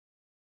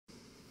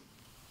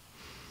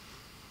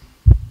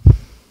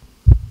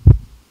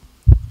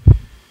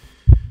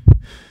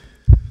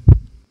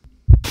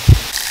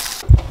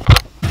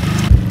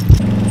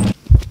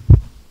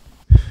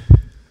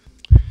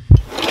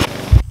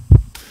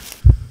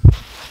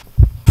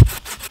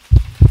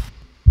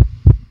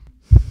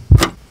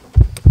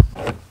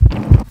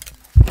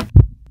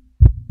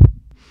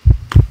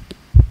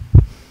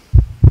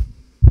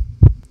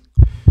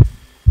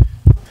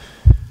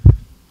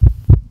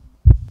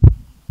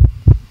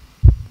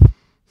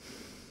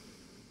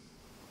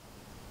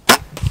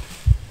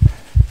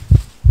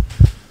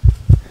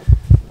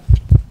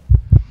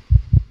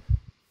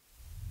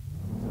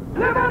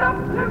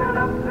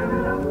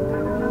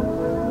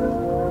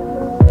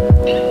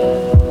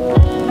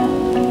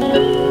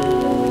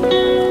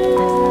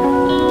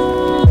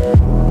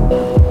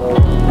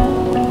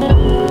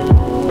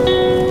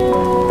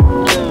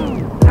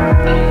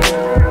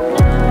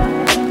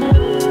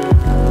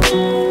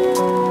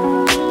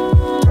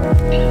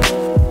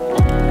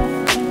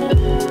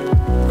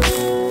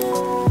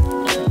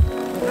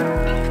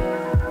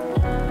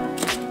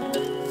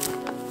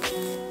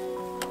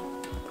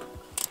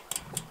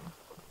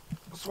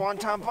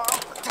hop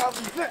off top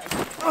of the fence.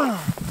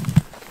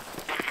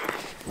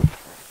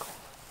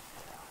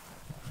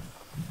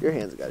 Your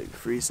hands gotta be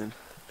freezing.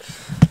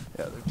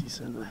 Yeah, they're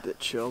decent. A bit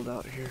chilled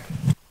out here.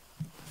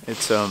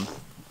 It's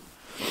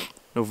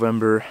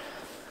November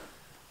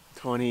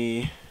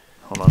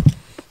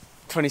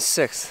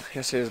 26th.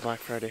 Yesterday was Black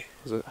Friday.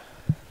 Was it?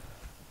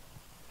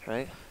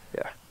 Right?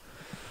 Yeah.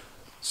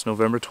 It's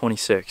November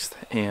 26th,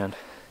 and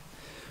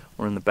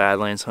we're in the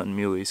Badlands hunting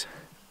muleys.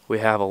 We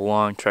have a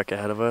long trek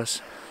ahead of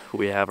us.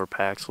 We have our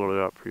packs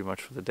loaded up pretty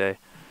much for the day,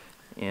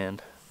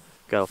 and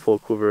got a full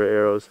quiver of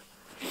arrows.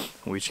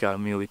 We just got a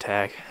muley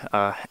tag,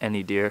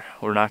 any deer.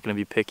 We're not going to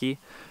be picky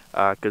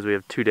because we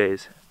have 2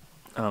 days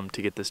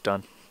to get this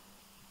done.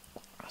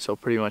 So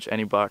pretty much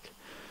any buck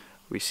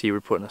we see,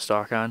 we're putting a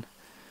stalk on,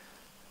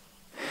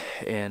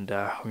 and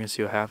we're going to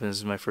see what happens. This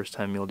is my first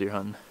time mule deer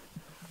hunting.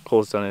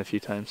 Cole's done it a few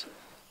times.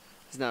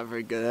 He's not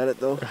very good at it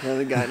though. He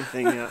hasn't got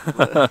anything yet.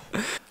 But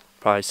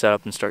probably set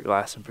up and start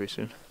glassing pretty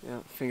soon. yeah,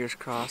 fingers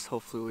crossed.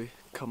 Hopefully we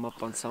come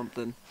up on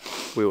something.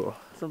 We will.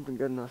 Something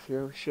good enough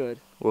here. We should.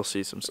 We'll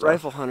see some stuff.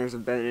 Rifle hunters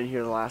have been in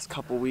here the last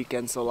couple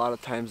weekends, so a lot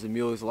of times the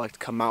muleys like to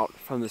come out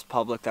from this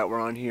public that we're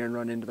on here and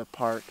run into the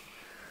park.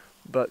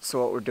 But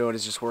so what we're doing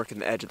is just working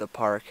the edge of the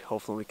park.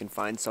 Hopefully we can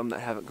find some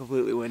that haven't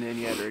completely went in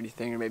yet or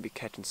anything, or maybe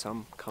catching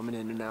some coming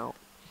in and out.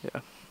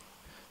 Yeah.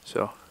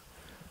 So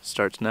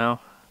starts now.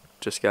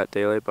 Just got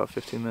daylight about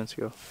 15 minutes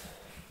ago.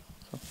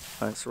 So, all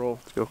right, Let's roll.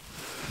 Let's go.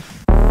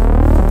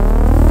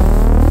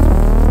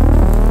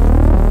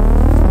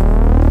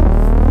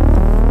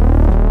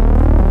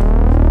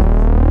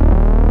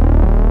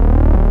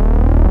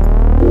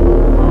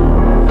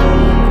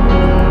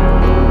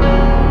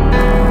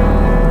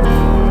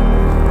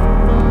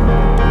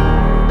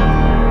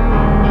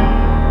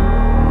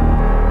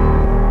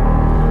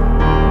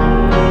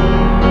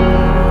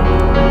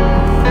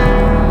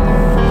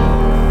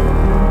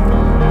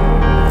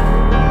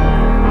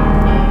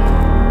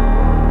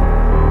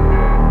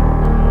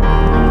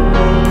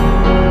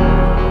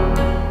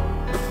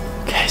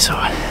 So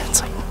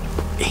it's like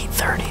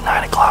 8:30,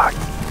 9 o'clock.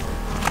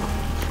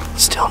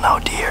 Still no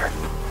deer.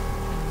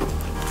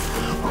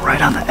 We're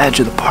right on the edge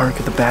of the park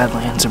of the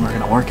Badlands, and we're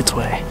gonna work its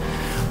way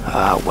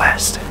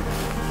west.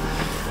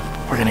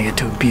 We're gonna get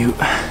to a butte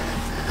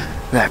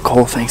that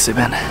Cole thinks they're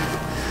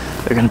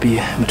gonna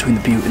be between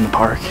the butte and the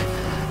park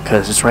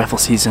because it's rifle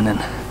season and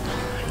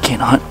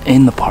can't hunt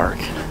in the park.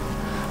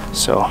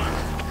 So I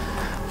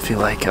feel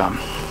like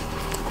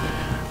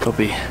they'll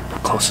be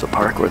close to the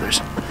park where there's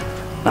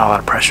not a lot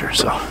of pressure,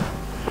 so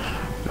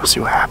we'll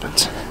see what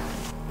happens.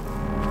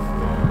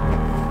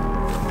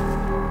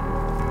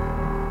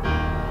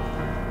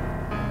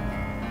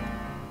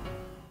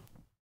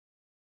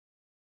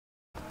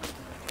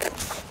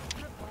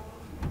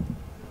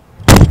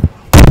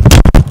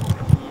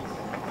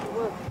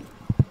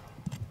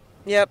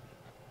 Yep.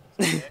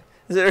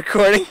 Is it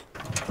recording?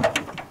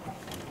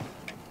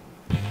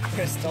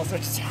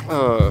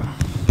 Oh,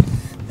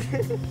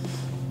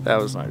 that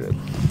was not good.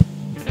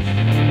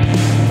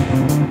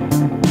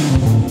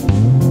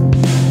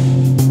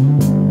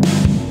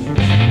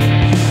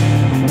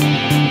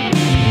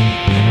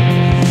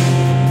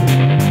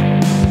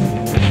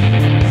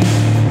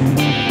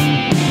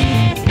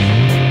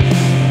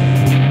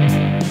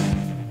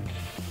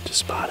 Just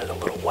spotted a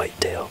little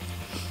whitetail.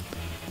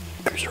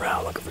 Cruise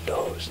around looking for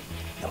does,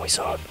 and we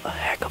saw a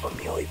heck of a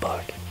muley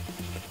buck.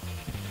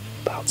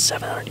 About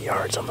 700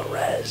 yards on the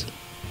res,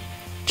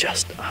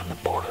 just on the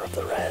border of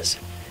the res,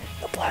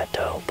 the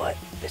plateau, but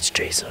it's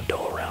chasing a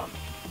doe around.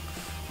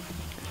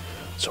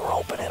 So we're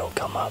hoping it'll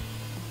come up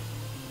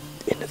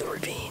into the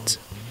ravines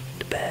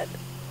to bed,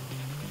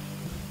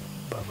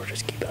 but we're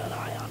just keeping an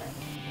eye on it.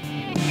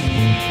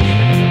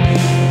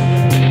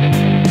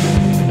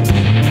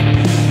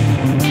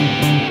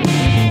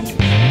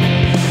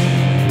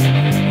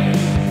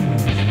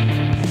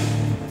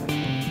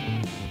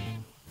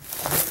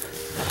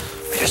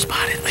 We just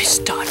spotted a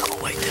stud of a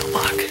whitetail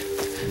buck,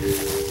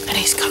 and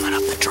he's coming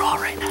up the draw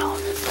right now.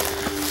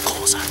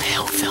 Cole's on the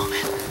hill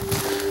filming.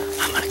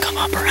 I'm gonna come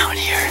up around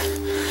here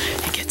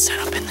and get set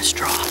up in this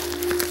draw.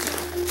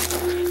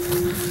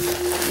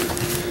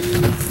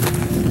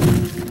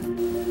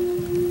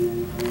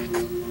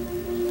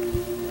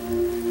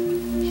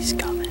 He's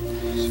coming.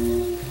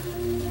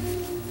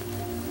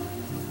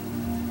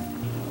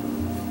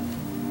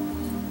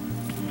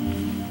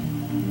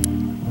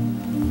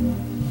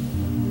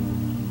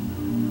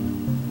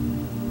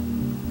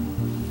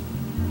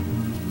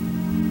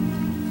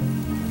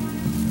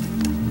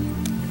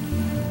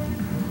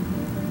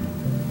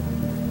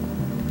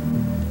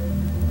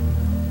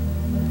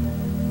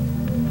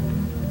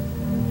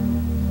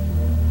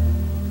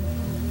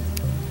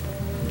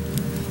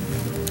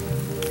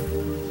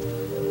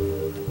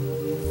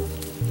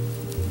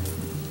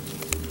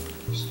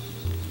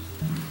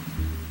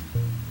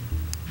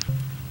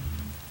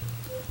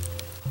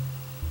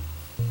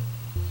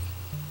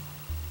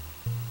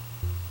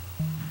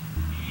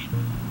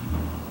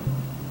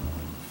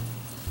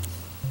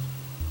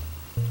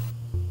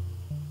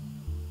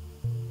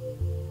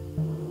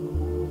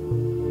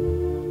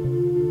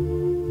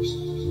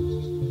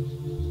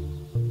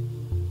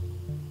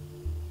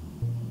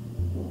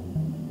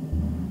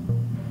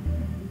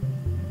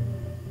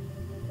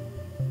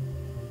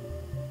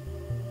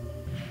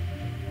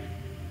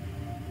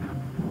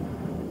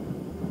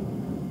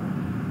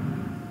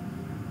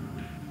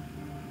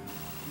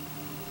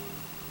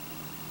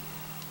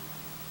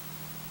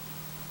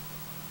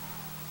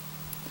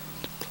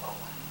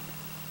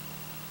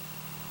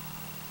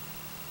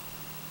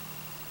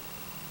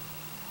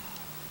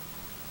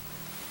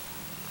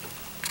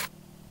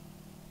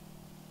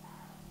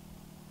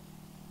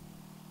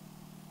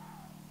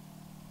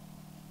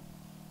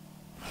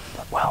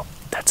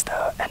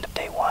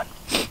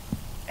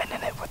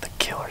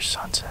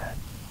 sunset.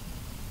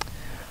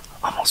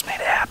 Almost made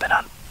it happen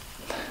on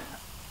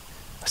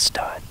a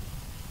stud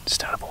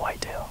of a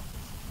whitetail.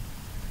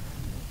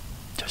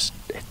 Just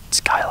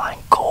skyline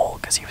cold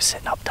because he was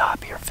sitting up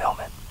top here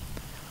filming.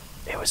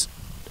 It was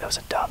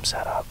a dumb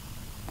setup.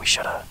 We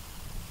should have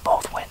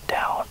both went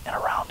down and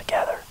around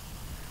together,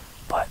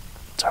 but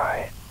it's all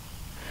right.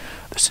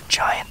 There's a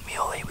giant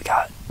muley. We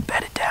got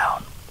bedded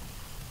down,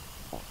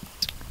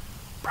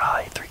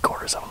 probably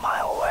 3/4 of a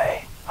mile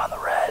away on the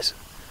res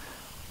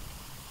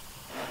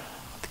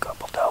with a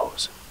couple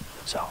does.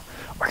 So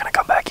we're gonna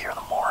come back here in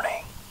the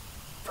morning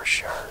for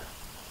sure.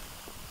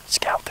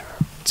 Scout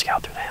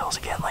through the hills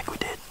again like we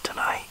did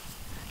tonight.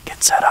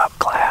 Get set up,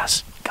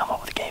 class, come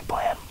up with a game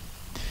plan.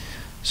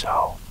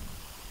 So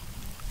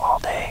all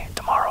day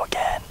tomorrow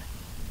again.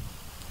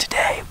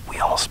 Today we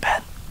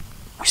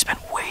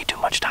spent way too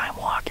much time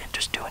walking,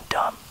 just doing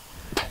dumb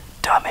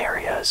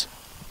areas.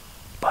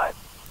 But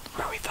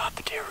where we thought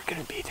the deer were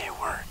gonna be, they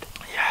weren't.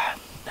 yeah,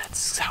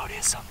 That's how it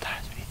is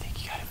sometimes when you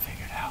think you got it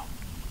figured out.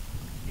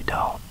 you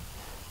don't.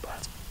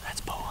 But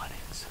that's bow hunting.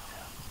 So.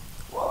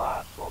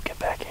 We'll get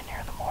back in here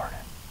in the morning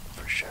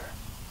for sure.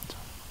 So,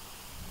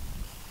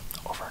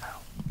 over and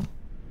out.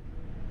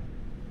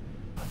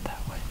 But that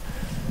way.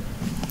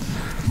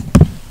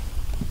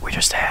 We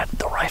just had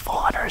the rifle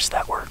hunters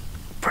that were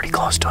pretty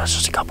close to us,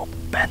 just a couple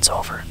bends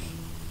over.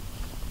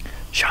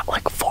 Shot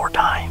like 4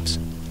 times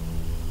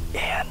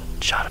and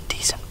shot a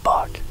decent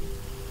buck.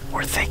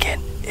 We're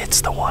thinking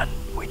it's the one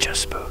we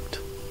just spooked.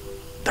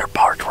 They're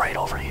parked right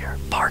over here.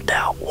 Parked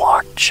out,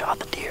 walked, shot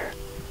the deer.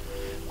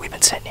 We've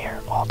been sitting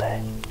here all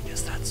day.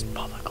 Guess that's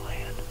public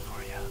land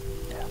for you.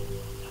 Yeah.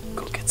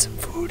 Go get some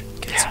food,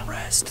 get some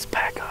rest. Let's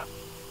pack up.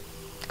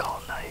 Call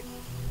it night.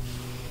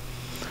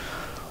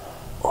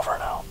 Over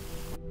and out.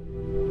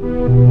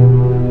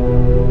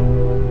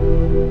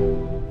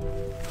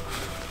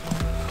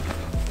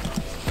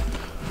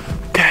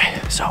 Okay,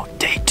 so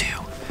day 2,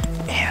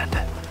 and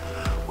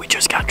we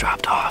just got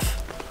dropped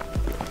off.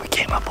 We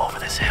came up over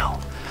this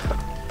hill,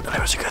 and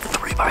there was a good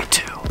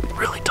 3x2,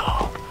 really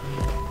tall.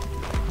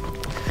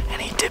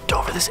 And he dipped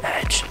over this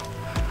edge.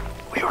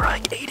 We were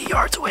like 80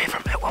 yards away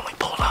from it when we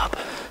pulled up.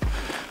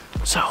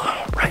 So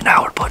right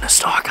now we're putting a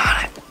stalk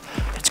on it.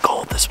 It's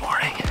cold this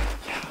morning,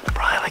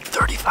 probably like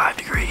 35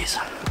 degrees.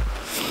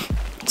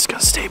 It's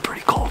gonna stay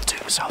pretty cold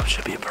too, so it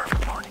should be a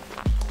perfect morning.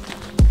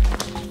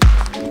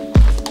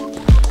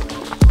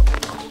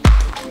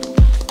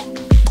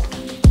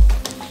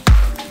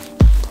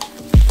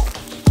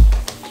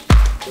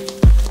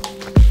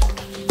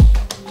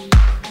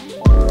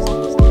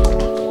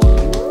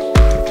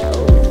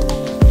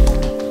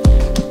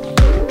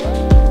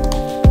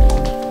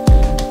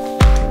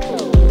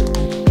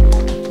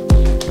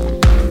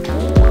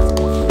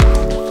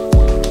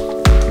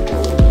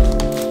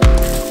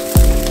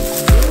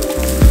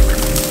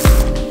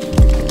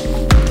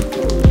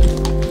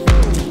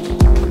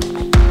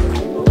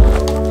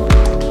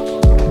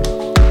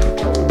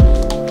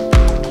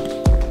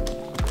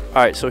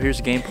 Alright, so here's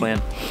the game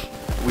plan.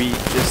 We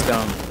just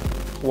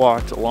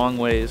walked a long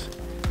ways,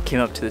 came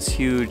up to this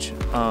huge,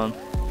 kind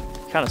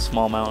of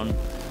small mountain,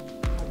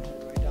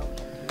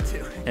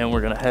 and we're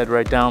gonna head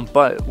right down,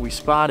 but we're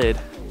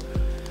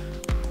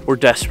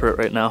desperate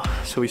right now,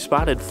 so we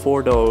spotted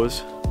 4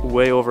 does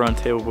way over on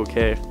Table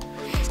Bouquet,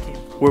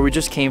 where we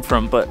just came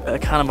from, but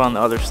kind of on the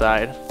other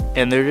side,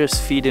 and they're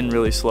just feeding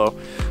really slow.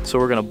 So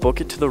we're gonna book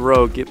it to the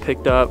road, get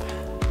picked up,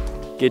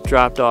 get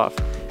dropped off,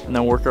 and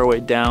then work our way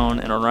down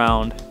and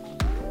around.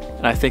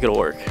 And I think it'll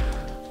work.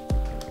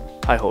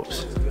 High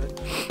hopes.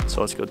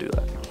 So let's go do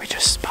that. We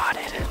just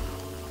spotted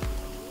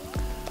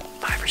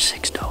 5 or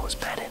 6 does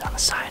bedded on the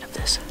side of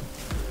this.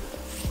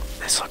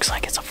 This looks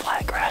like it's a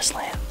flat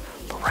grassland,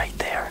 but right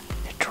there,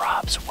 it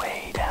drops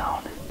way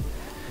down.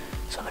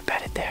 So they're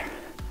bedded there.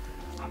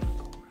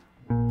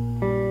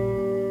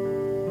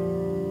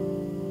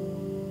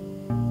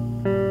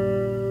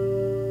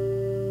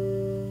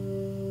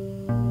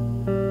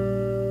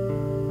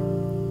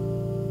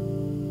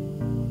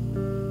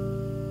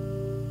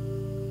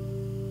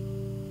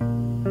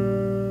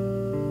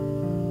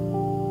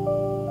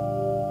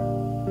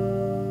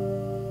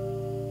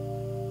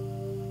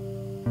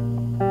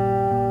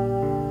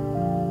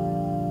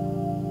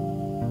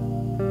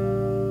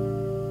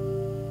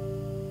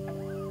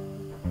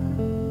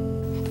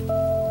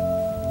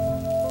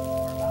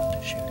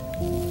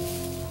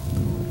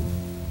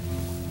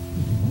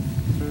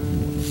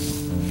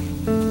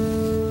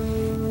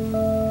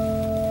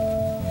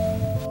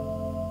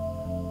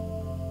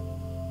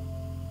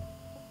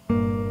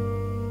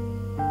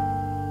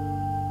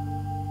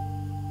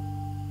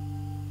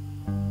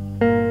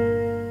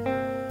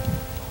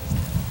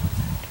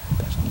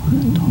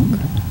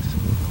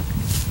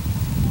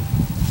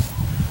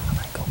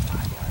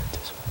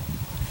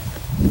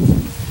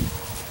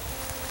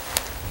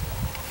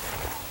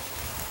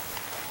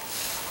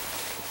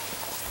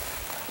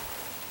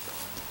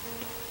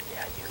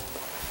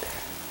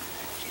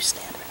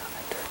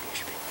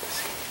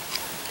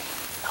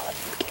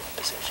 you get in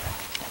position,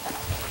 and then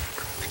I'll move the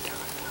group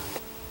down. And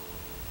then.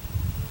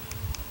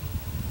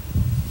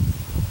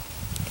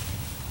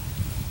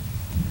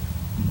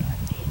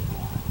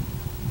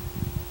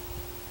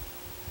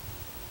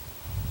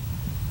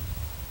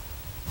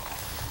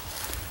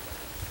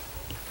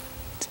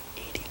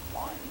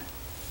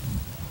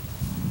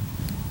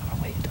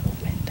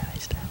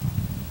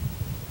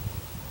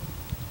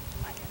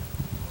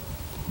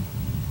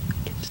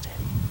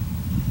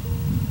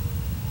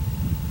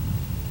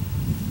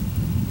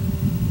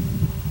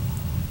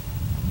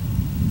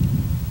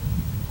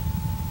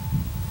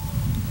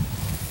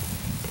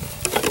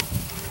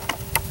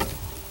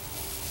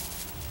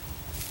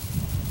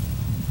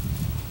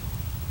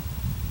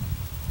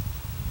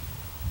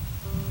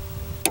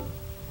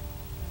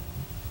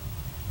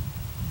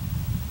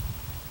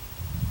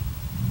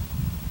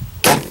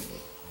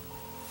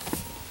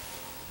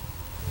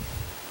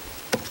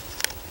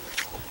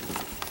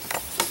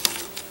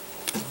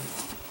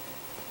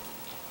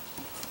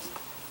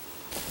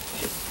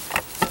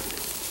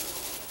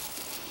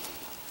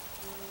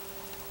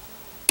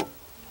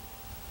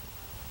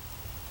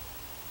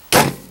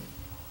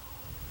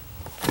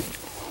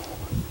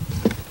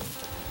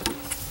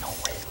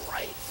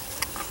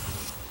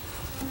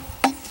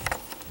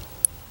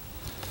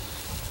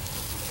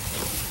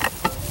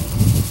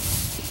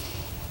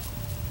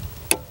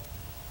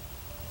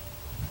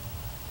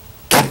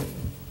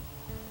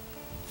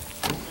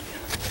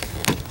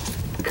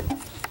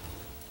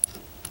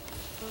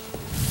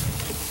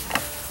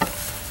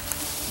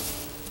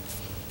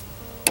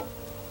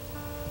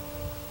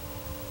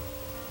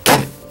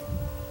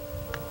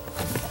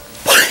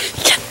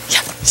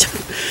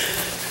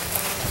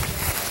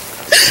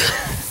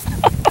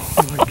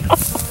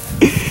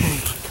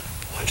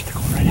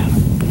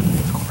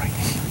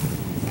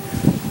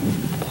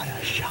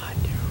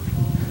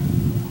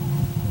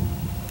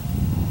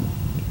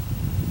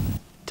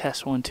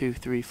 Test 1, 2,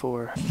 3,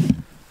 4. What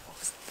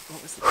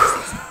was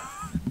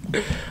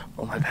the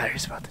Oh, my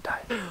battery's about to die.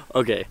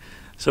 Okay,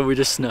 so we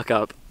just snuck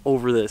up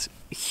over this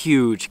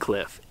huge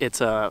cliff. It's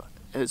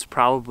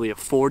probably a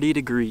 40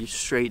 degrees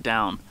straight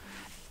down,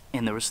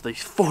 and there was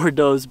these 4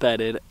 does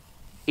bedded,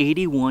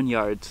 81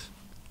 yards.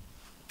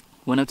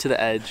 Went up to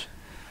the edge,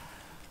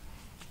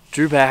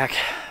 drew back.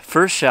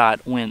 First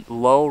shot went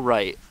low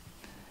right,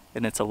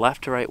 and it's a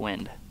left to right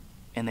wind,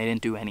 and they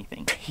didn't do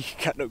anything. You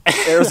got no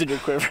arrows in your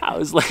quiver. I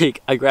was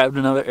like, I grabbed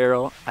another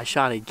arrow, I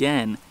shot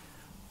again,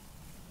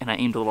 and I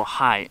aimed a little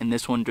high, and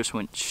this one just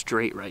went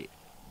straight right.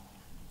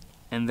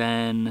 And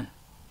then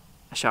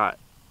I shot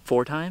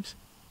 4 times.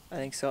 I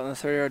think so. And the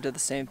third arrow did the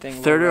same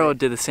thing. Third arrow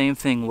did the same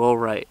thing, low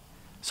right.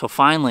 So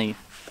finally,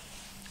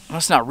 I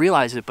must not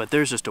realize it, but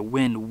there's just a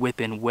wind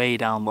whipping way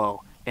down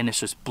low, and it's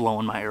just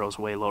blowing my arrows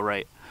way low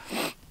right.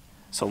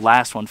 So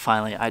last one,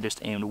 finally, I just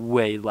aimed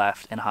way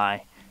left and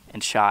high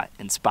and shot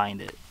and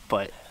spined it.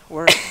 But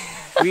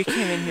we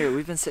came in here.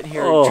 We've been sitting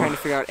here trying to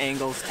figure out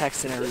angles,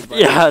 texting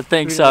everybody. yeah,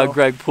 thanks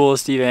Greg Poole,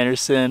 Steve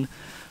Anderson,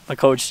 my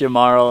coach Jim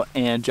Morrow,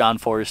 and John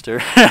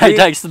Forrester. I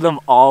texted them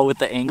all with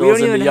the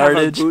angles and the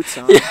yardage. We don't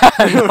even have our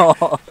boots on. Yeah, I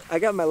know. I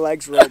got my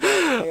legs rolled up.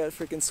 I got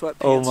freaking sweatpants.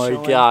 Oh my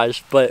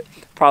gosh! But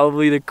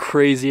probably the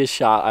craziest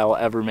shot I will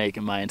ever make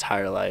in my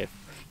entire life.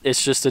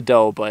 It's just a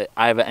doe, but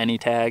I have an any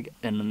tag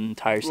in the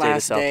entire state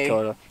of South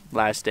Dakota.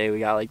 Last day, we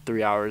got like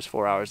 3 hours,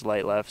 4 hours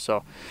light left.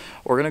 So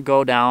we're going to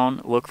go down,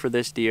 look for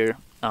this deer.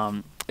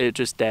 It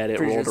just dead.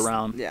 It rolled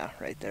around. Yeah,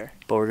 right there.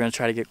 But we're going to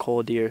try to get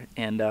cold deer.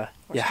 And Or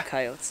some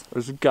coyotes.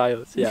 Or some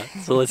coyotes, yeah.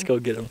 So let's go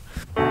get them.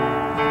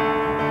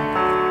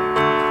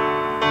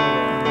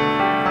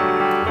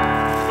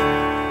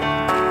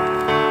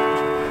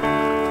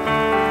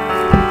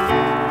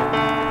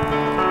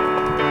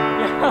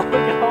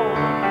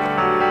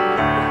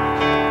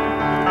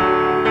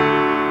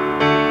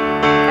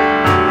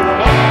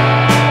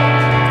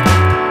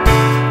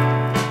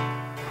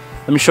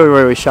 Let me show you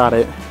where we shot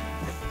it.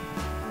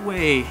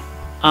 Way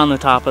on the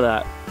top of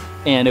that.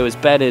 And it was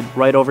bedded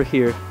right over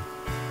here.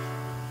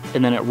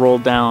 And then it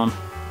rolled down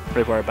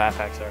right where our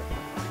backpacks are.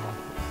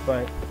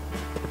 But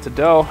it's a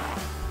doe.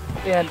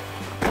 And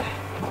it's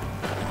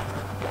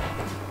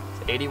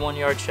an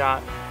 81-yard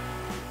shot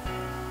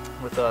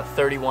with a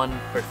 31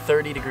 or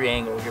 30 degree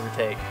angle, give or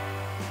take.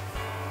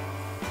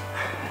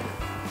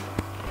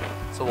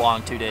 It's a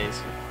long 2 days,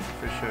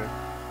 for sure.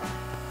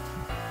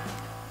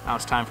 Now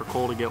it's time for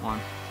Cole to get one.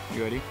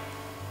 You ready?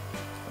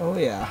 Oh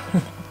yeah.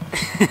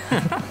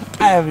 I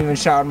haven't even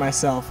shot one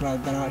myself, and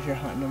I've been out here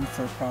hunting them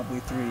for probably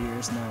 3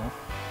 years now.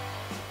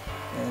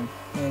 And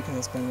maybe because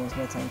I spend most of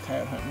my time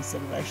coyote hunting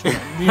instead of actually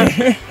hunting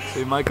deer.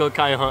 So we might go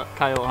coyote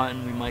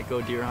hunting, we might go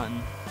deer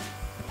hunting,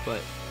 but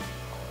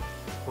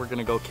we're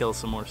gonna go kill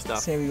some more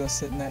stuff. Say we go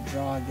sit in that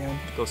draw again.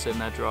 Go sit in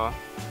that draw.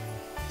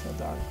 Till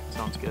dark.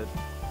 Sounds good.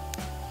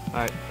 All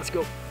right, let's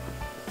go.